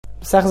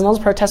Mesechta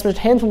Nazir, Testament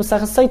Hin from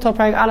Mesechta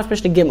 9.5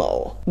 Mishnah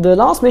Gimel. The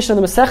last Mishnah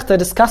of the Mesechta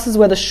discusses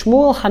whether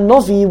Shmuel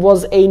Hanavi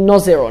was a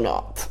Nazir or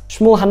not.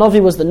 Shmuel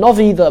Hanavi was the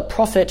Navi, the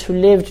prophet who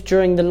lived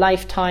during the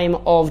lifetime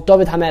of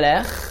David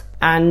HaMelech.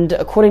 And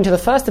according to the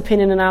first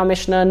opinion in our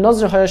Mishnah,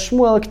 Nazir haya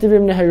Shmuel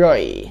k'divrim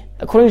Nehayari.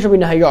 According to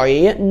Rabbi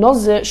Nehayari,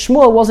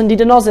 Shmuel was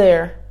indeed a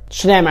Nazir.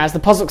 Shneimar, as the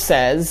pasuk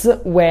says,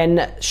 when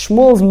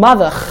Shmuel's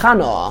mother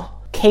Chana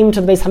came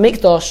to the Beis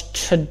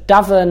Hamikdash to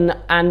daven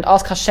and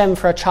ask Hashem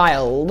for a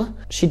child,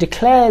 she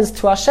declares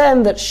to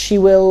Hashem that she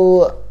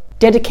will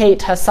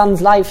dedicate her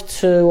son's life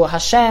to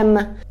Hashem,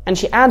 and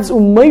she adds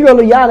Umayra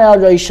lo yale al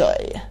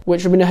roshai,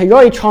 which Rabbi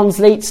Nehayari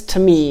translates to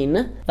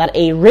mean that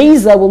a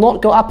razor will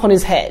not go up on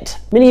his head,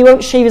 meaning he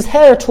won't shave his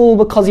hair at all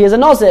because he is a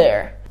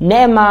Nazir.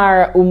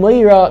 Ne'emar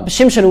Umayra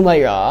b'Shimshon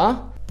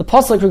Umayra. The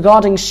pasuk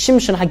regarding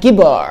Shimshon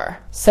Hagibar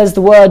says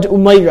the word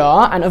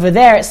Umayra, and over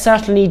there it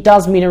certainly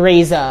does mean a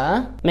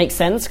razor. Makes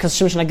sense, because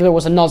Shimshon Hagibar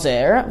was a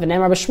Nazir.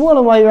 V'ne'emar b'Shmuel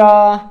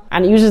Umayra,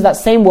 and it uses that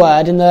same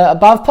word in the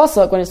above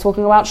pasuk when it's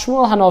talking about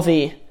Shmuel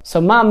Hanavi. So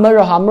Ma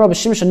Meira HaMra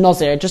b'Shimshon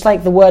Nazir, just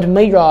like the word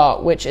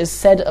Meira, which is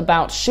said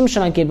about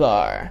Shimshon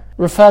Hagibar,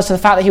 refers to the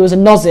fact that he was a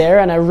Nazir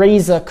and a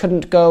razor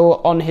couldn't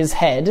go on his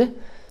head.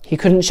 He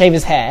couldn't shave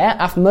his hair.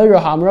 Af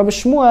Meira HaMra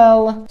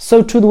b'Shmuel.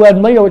 So too the word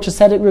Meira, which is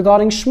said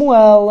regarding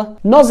Shmuel.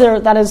 Nazir,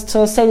 that is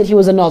to say that he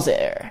was a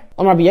Nazir.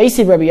 On Rabbi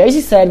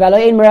Yossi said,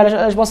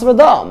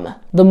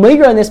 the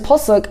Meira in this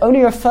pasuk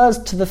only refers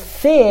to the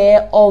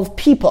fear of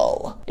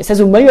people. It says,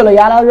 this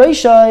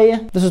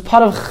was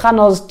part of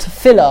Chana's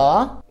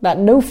tefillah, that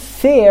no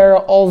fear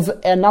of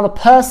another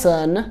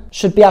person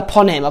should be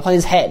upon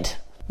his head.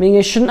 Meaning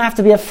he shouldn't have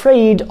to be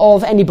afraid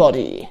of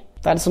anybody.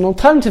 That's an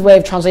alternative way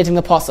of translating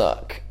the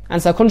pasuk.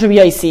 And so according to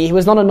Rabbi Yossi, he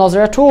was not a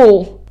Nazir at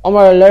all.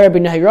 Omar Rabbi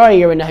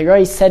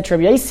Nehayari said to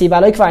Rabbi Yossi,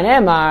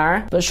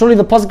 but surely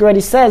the pasuk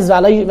already says,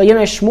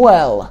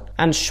 Shmuel.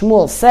 And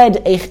Shmuel said,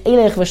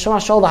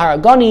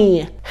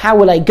 how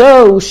will I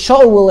go?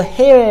 Shaul will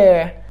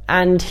hear,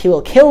 and he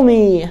will kill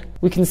me.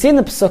 We can see in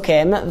the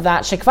Pesukim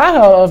that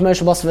Shekvara of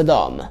Moshe Bas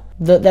V'Dam,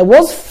 that there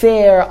was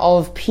fear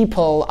of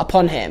people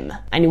upon him,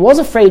 and he was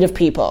afraid of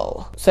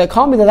people. So it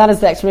can't be that is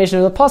the explanation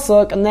of the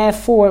pasuk, and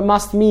therefore it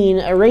must mean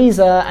a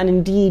razor, and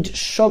indeed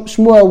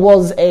Shmuel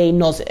was a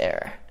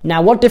Nazir.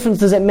 Now, what difference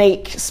does it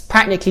make,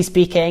 practically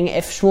speaking,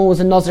 if Shmuel was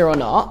a Nazir or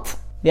not?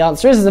 The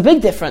answer is there's a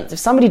big difference. If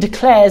somebody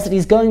declares that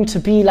he's going to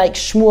be like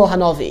Shmuel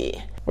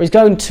Hanavi, or he's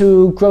going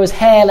to grow his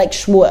hair like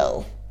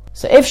Shmuel,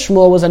 so if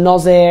Shmuel was a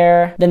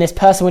Nazir, then this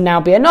person would now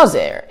be a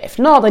Nazir. If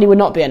not, then he would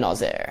not be a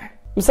Nazir.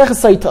 Mesechta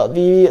Sotah,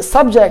 the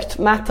subject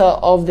matter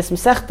of this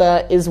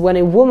Mesechta is when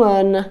a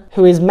woman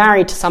who is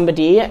married to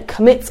somebody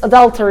commits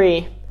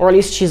adultery, or at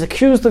least she's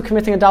accused of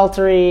committing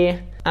adultery.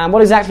 And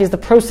what exactly is the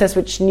process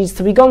which needs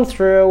to be gone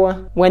through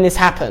when this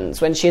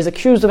happens, when she is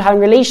accused of having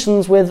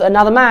relations with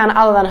another man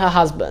other than her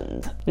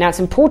husband? Now, it's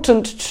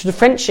important to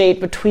differentiate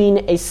between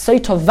a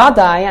Sotah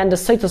Vadai and a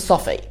Sotah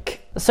Sofek.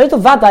 A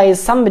Sotah Vadai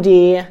is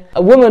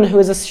a woman who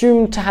is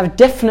assumed to have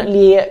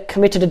definitely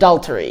committed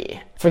adultery.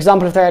 For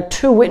example, if there are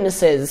two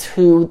witnesses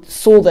who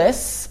saw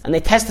this, and they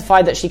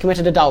testified that she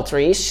committed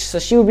adultery, so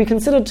she would be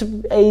considered to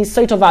be a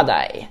Sotah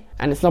Vadai.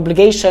 And it's an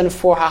obligation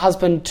for her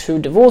husband to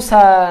divorce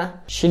her.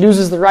 She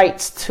loses the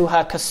rights to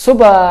her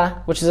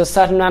kasubah, which is a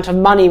certain amount of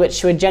money which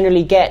she would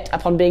generally get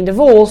upon being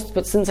divorced,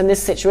 but since in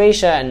this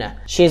situation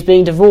she is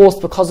being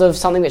divorced because of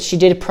something that she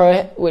did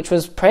which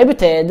was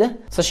prohibited,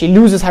 so she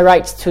loses her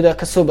rights to the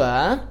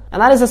kasubah. And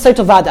that is a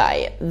Sotah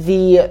Vadai.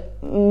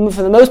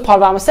 For the most part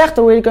of our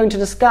Masechta, we're going to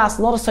discuss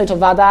not a Sotah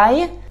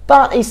Vadai,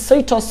 but a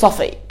Sotah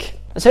Sofek.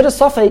 A Sotah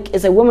Sofek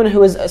is a woman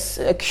who is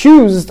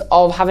accused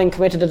of having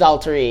committed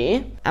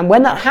adultery, and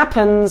when that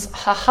happens,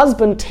 her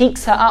husband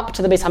takes her up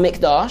to the Beis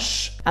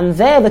Hamikdash, and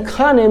there the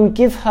Kohanim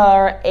give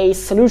her a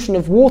solution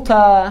of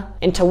water,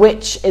 into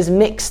which is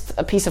mixed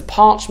a piece of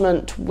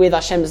parchment with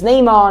Hashem's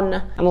name on,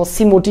 and we'll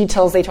see more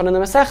details later on in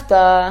the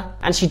Masechta,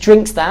 and she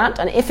drinks that,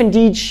 and if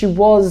indeed she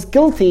was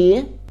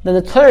guilty, then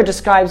the Torah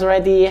describes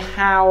already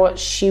how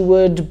she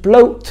would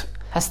bloat,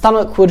 her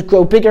stomach would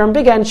grow bigger and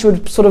bigger, and she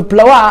would sort of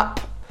blow up,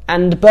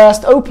 and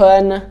burst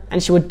open,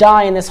 and she would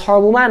die in this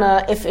horrible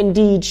manner if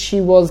indeed she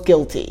was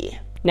guilty.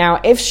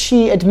 Now, if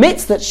she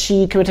admits that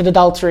she committed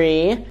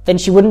adultery, then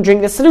she wouldn't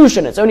drink this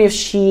solution. It's only if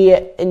she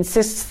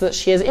insists that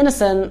she is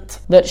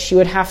innocent that she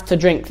would have to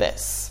drink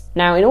this.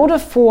 Now, in order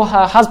for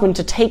her husband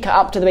to take her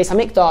up to the Beis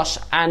Hamikdash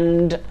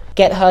and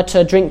get her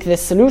to drink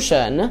this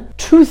solution,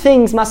 two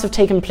things must have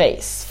taken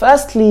place.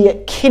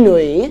 Firstly,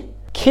 kinui.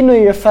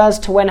 Kinui refers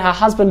to when her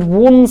husband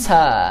warns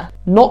her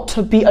not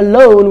to be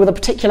alone with a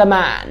particular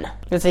man.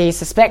 Let's say he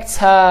suspects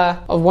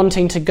her of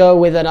wanting to go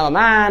with another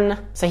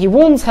man, so he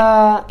warns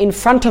her in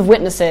front of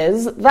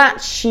witnesses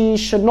that she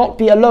should not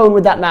be alone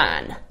with that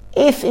man.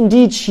 If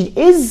indeed she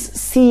is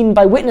seen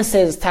by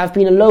witnesses to have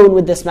been alone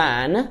with this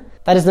man,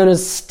 that is known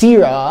as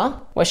stira,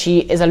 where she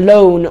is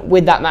alone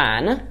with that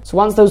man. So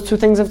once those two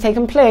things have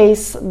taken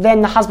place,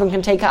 then the husband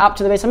can take her up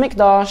to the Beis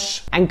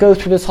Hamikdash and go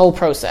through this whole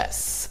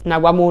process. Now,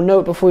 one more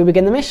note before we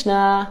begin the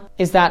Mishnah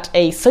is that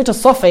a Sotah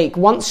Sofek,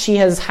 once she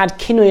has had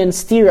kinui and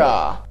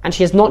stira, and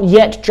she has not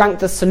yet drank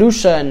the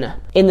solution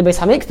in the Beis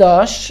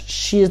HaMikdash,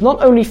 she is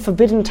not only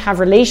forbidden to have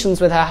relations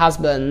with her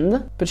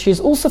husband, but she is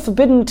also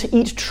forbidden to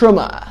eat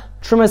truma.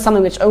 Truma is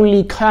something which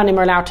only kohanim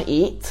are allowed to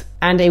eat,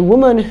 and a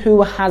woman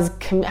who has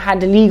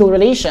had illegal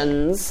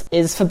relations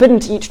is forbidden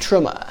to eat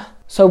truma.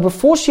 So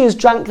before she has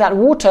drank that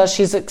water,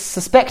 she's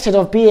suspected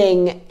of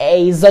being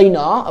a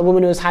zona, a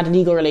woman who has had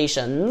illegal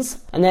relations,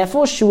 and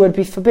therefore she would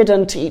be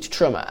forbidden to eat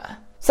truma.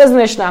 Says the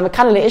Mishnah,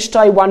 Mekana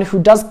le'ishtai, one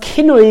who does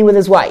kinui with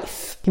his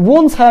wife. He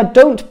warns her,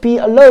 don't be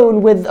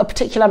alone with a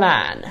particular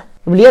man.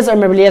 Rabbi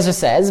Eliezer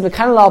says,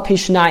 Mekana la'al pi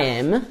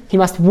shnayim, he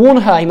must warn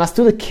her, he must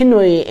do the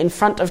kinui in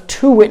front of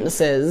two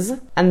witnesses,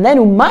 and then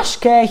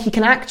umashke, he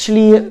can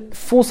actually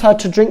force her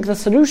to drink the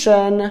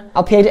solution,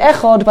 al pi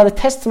echad, by the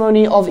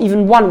testimony of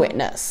even one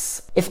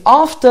witness. If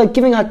after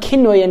giving her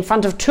kinui in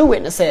front of two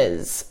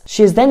witnesses,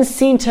 she is then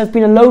seen to have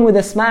been alone with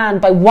this man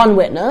by one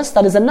witness,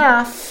 that is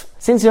enough,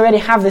 since we already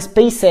have this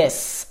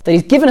basis that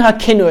he's given her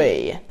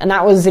kinui, and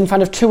that was in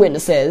front of two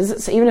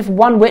witnesses, so even if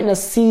one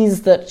witness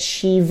sees that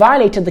she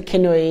violated the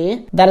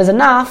kinui, that is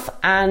enough,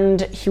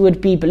 and he would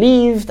be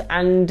believed,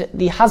 and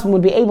the husband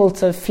would be able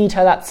to feed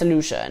her that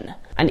solution.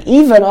 And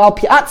even al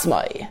pi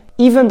atzmai,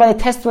 even by the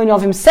testimony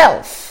of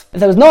himself, if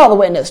there was no other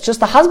witness,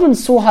 just the husband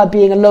saw her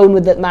being alone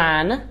with that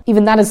man,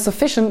 even that is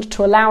sufficient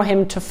to allow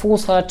him to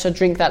force her to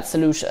drink that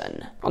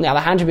solution. On the other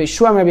hand, Rabbi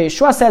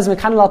Yeshua says,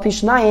 Mekan al pi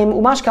shnayim,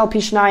 umashka al pi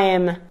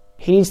shnayim,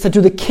 he needs to do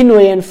the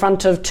kinui in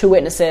front of two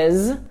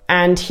witnesses,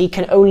 and he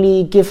can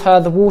only give her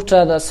the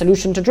water, the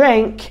solution to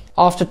drink,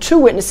 after two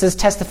witnesses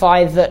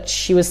testify that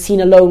she was seen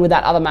alone with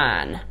that other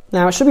man.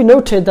 Now, it should be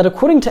noted that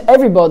according to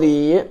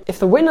everybody, if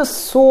the witness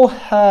saw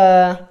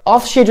her,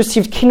 after she had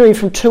received kinui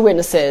from two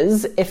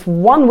witnesses, if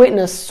one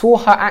witness saw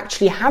her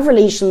actually have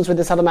relations with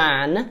this other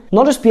man,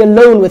 not just be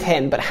alone with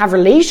him, but have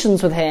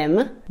relations with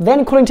him, then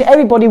according to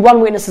everybody, one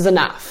witness is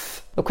enough.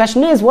 The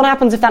question is, what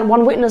happens if that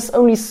one witness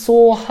only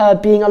saw her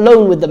being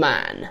alone with the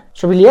man?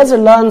 So Rabbi Eliezer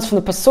learns from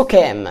the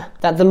Pesukim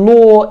that the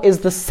law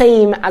is the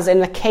same as in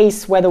the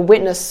case where the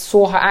witness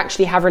saw her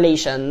actually have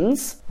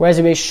relations, whereas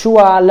Rabbi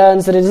Yeshua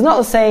learns that it is not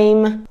the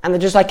same, and that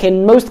just like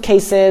in most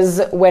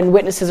cases when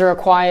witnesses are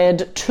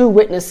required, two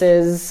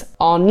witnesses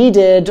are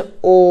needed,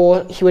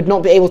 or he would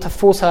not be able to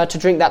force her to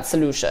drink that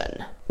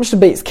solution.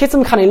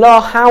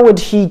 How would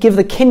he give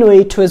the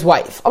kinui to his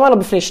wife?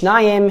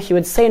 He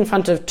would say in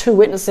front of two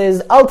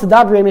witnesses, Al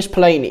tadabri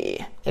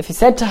mishpaleni. If he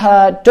said to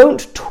her,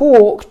 don't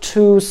talk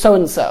to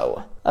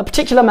so-and-so, a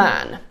particular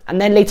man.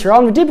 And then later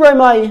on,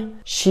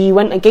 she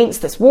went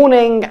against this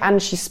warning and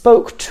she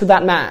spoke to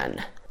that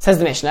man. Says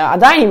the Mishnah,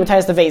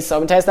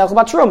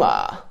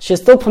 she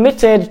is still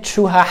permitted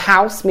to her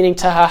house, meaning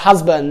to her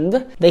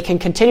husband. They can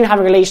continue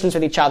having relations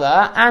with each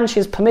other, and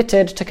she is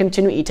permitted to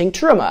continue eating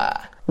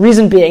truma.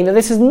 Reason being that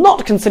this is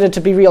not considered to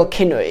be real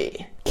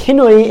kinui.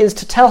 Kinui is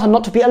to tell her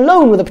not to be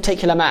alone with a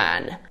particular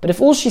man. But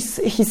if all he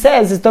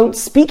says is don't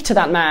speak to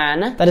that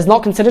man, that is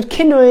not considered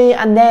kinui,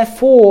 and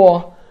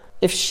therefore,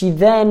 if she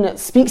then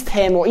speaks to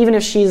him, or even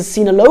if she is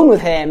seen alone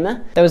with him,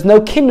 there was no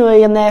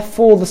kinui, and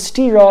therefore the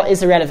stira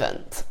is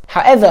irrelevant.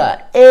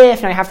 However,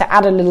 now I have to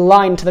add a little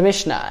line to the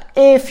Mishnah,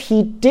 if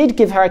he did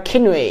give her a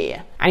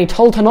kinui, and he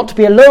told her not to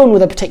be alone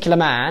with a particular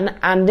man,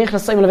 and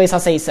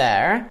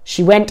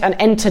she went and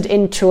entered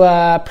into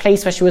a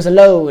place where she was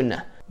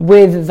alone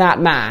with that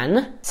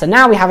man, so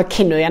now we have a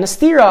kinui and a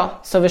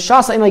stira. So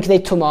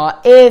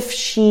if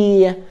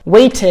she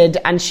waited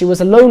and she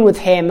was alone with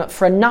him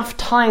for enough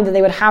time that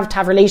they would have to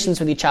have relations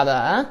with each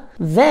other,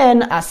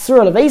 then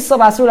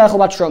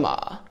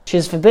she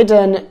is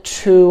forbidden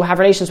to have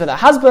relations with her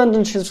husband,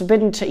 and she is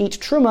forbidden to eat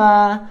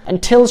truma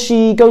until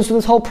she goes through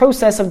this whole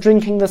process of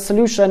drinking the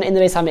solution in the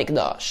Beis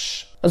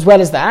HaMikdash. As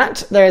well as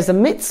that, there is a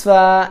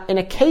mitzvah in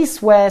a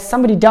case where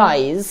somebody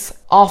dies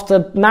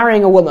after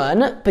marrying a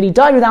woman, but he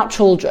died without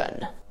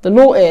children. The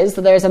law is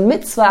that there is a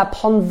mitzvah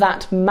upon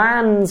that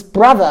man's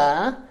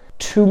brother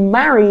to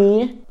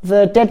marry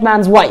the dead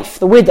man's wife,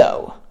 the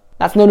widow.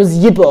 That's known as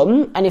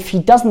yibum, and if he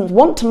doesn't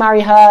want to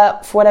marry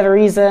her for whatever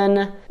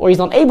reason, or he's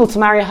not able to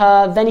marry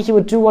her, then he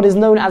would do what is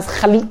known as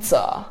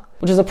chalitza,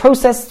 which is a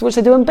process which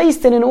they do in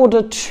Beis Din in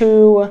order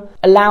to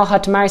allow her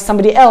to marry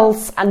somebody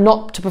else and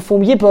not to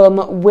perform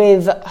yibum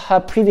with her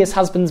previous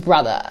husband's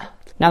brother.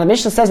 Now the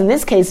Mishnah says in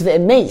this case,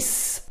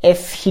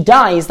 if he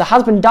dies, the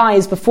husband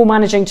dies before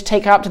managing to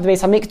take her up to the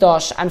Beis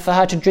HaMikdash and for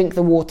her to drink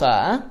the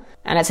water,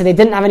 and let's say they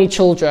didn't have any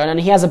children and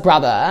he has a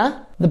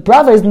brother, the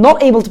brother is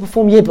not able to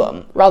perform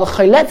yibum. Rather,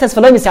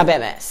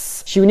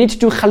 she would need to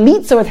do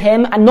chalitza with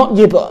him and not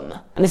yibum.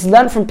 And this is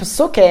learned from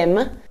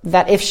Pesukim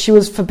that if she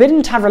was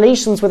forbidden to have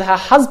relations with her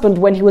husband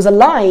when he was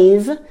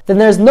alive, then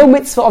there is no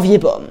mitzvah of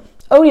yibum.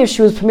 Only if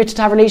she was permitted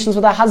to have relations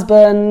with her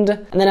husband,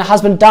 and then her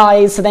husband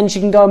dies, so then she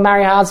can go and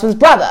marry her husband's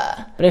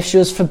brother. But if she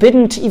was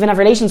forbidden to even have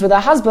relations with her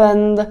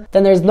husband,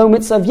 then there is no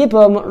mitzvah of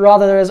yibum,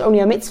 rather there is only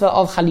a mitzvah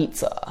of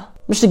chalitza.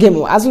 Mishnah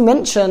Gimel, as we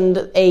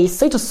mentioned, a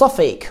Sotah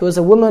Sofek, who is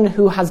a woman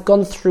who has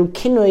gone through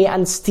kinui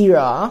and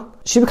stira,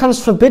 she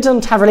becomes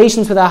forbidden to have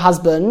relations with her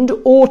husband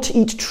or to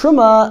eat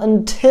truma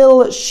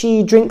until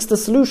she drinks the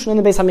solution in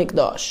the Beis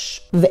HaMikdash.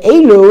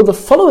 The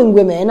following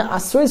women,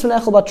 asuros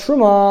v'nechel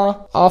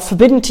b'truma, are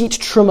forbidden to eat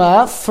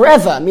truma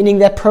forever, meaning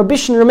their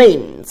prohibition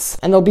remains,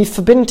 and they'll be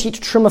forbidden to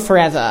eat truma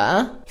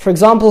forever. For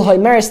example,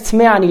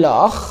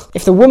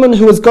 if the woman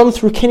who has gone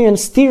through kinui and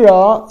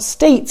stira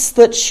states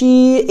that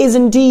she is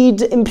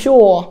indeed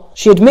impure,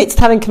 she admits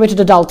to having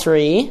committed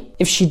adultery.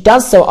 If she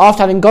does so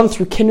after having gone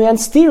through kinui and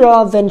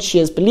stira, then she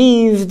is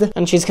believed,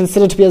 and she is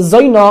considered to be a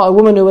zoina, a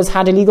woman who has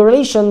had illegal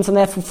relations, and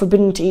therefore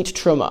forbidden to eat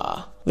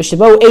truma.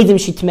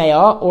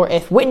 Or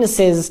if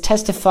witnesses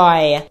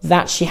testify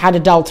that she had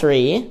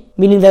adultery,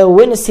 meaning there were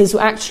witnesses who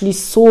actually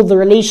saw the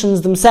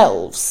relations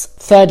themselves.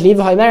 Thirdly,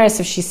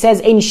 if she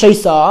says,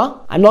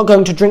 I'm not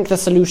going to drink the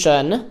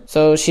solution,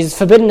 so she's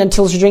forbidden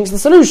until she drinks the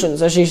solution.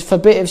 So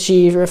if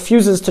she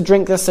refuses to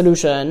drink the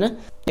solution,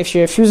 if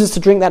she refuses to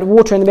drink that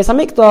water in the Beis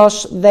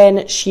HaMikdash,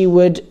 then she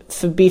would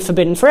be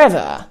forbidden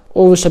forever.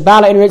 Or if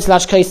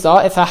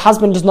her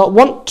husband does not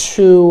want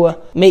to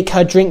make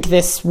her drink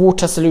this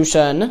water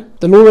solution,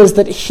 the law is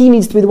that he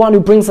needs to be the one who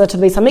brings her to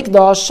the Beis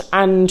HaMikdash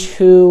and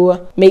who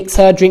makes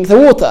her drink the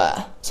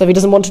water. So if he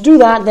doesn't want to do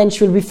that, then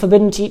she would be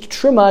forbidden to eat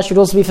truma. She would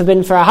also be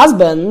forbidden for her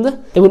husband.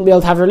 They wouldn't be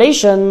able to have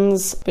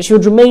relations, but she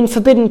would remain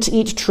forbidden to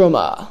eat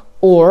truma.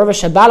 Or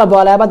if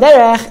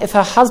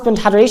her husband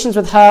had relations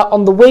with her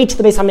on the way to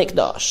the Beis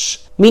HaMikdash,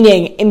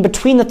 meaning in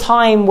between the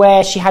time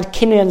where she had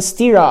kinui and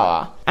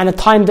stira and the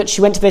time that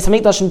she went to the Beis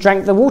HaMikdash and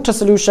drank the water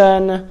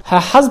solution, her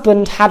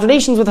husband had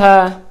relations with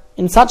her.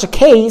 In such a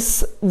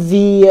case,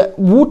 the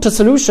water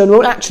solution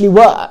won't actually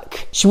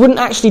work. She wouldn't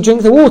actually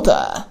drink the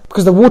water,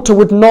 because the water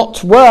would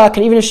not work,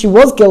 and even if she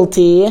was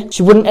guilty,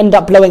 she wouldn't end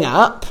up blowing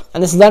up.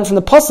 And this is learned from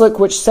the Pasuk,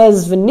 which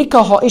says,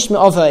 V'nikah ha'ish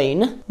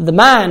me'ovein, the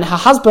man, her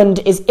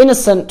husband, is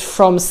innocent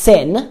from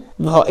sin,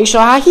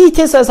 v'ha'isha hahi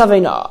tisas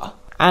aveinah,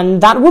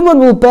 and that woman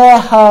will bear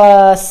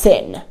her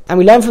sin. And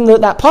we learn from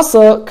that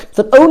pasuk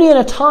that only in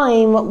a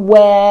time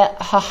where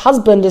her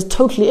husband is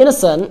totally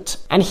innocent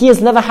and he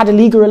has never had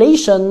illegal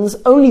relations,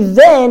 only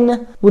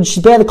then would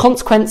she bear the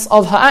consequence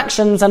of her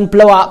actions and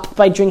blow up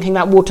by drinking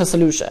that water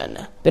solution.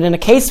 But in a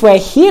case where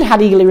he had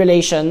had illegal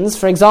relations,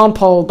 for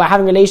example, by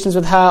having relations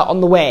with her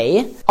on the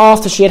way,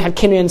 after she had had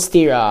kinui and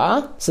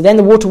stira, so then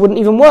the water wouldn't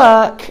even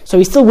work, so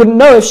he still wouldn't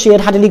know if she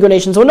had had illegal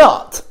relations or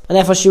not, and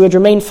therefore she would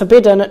remain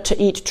forbidden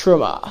to eat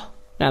truma.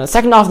 Now, the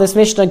second half of this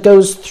Mishnah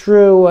goes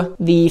through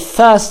the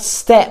first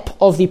step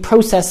of the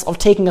process of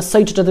taking a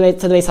Sotah to the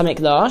Beis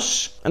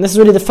HaMikdash, and this is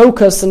really the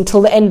focus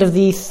until the end of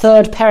the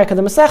third parak of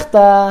the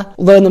Masechta,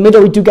 although in the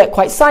middle we do get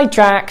quite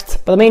sidetracked,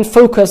 but the main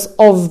focus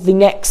of the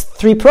next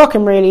three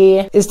parakim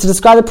really is to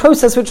describe the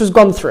process which was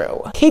gone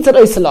through.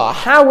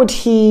 How would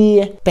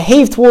he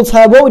behave towards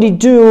her? What would he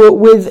do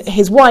with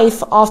his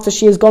wife after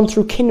she has gone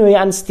through kinui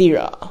and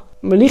stira?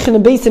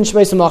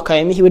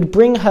 He would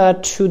bring her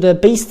to the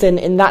Beis Din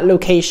in that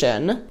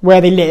location where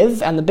they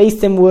live, and the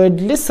Beis Din would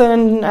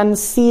listen and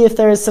see if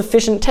there is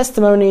sufficient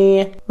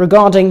testimony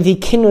regarding the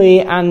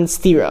kinui and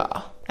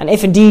stira. And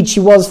if indeed she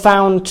was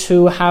found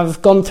to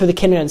have gone through the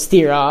kinui and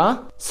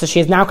stira, so she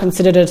is now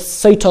considered a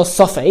Sotah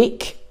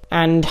Sofek,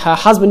 and her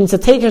husband needs to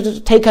take her to the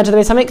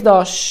Beis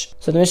HaMikdash.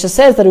 So the Mishnah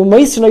says that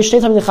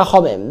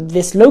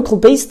this local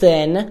Beis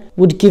Din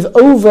would give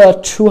over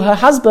to her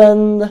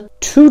husband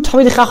two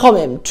Talmidei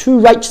Chachomim, two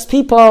righteous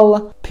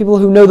people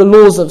who know the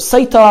laws of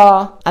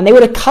Sotah, and they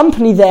would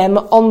accompany them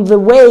on the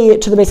way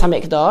to the Beis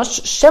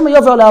HaMikdash,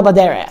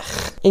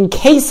 in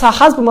case her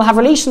husband will have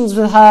relations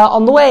with her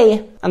on the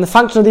way. And the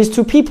function of these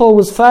two people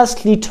was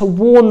firstly to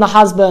warn the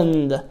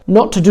husband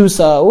not to do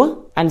so,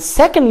 and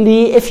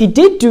secondly, if he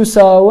did do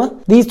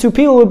so, these two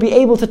people would be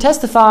able to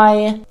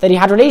testify that he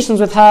had relations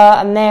with her,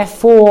 and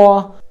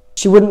therefore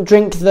she wouldn't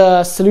drink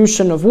the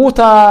solution of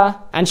water,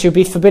 and she would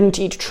be forbidden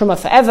to eat truma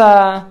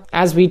forever,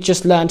 as we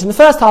just learned in the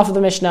first half of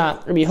the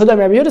Mishnah. Rabbi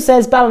Yehuda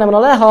says,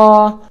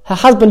 her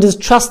husband is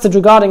trusted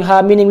regarding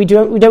her, meaning we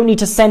don't need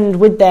to send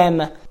with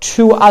them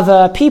two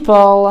other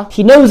people.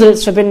 He knows that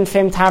it's forbidden for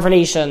him to have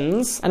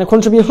relations, and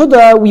according to Rabbi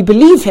Yehuda, we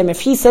believe him.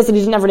 If he says that he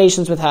didn't have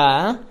relations with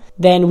her,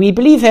 then we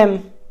believe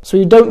him. So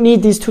you don't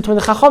need these two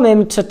Talmidei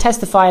Chachomim to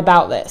testify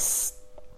about this.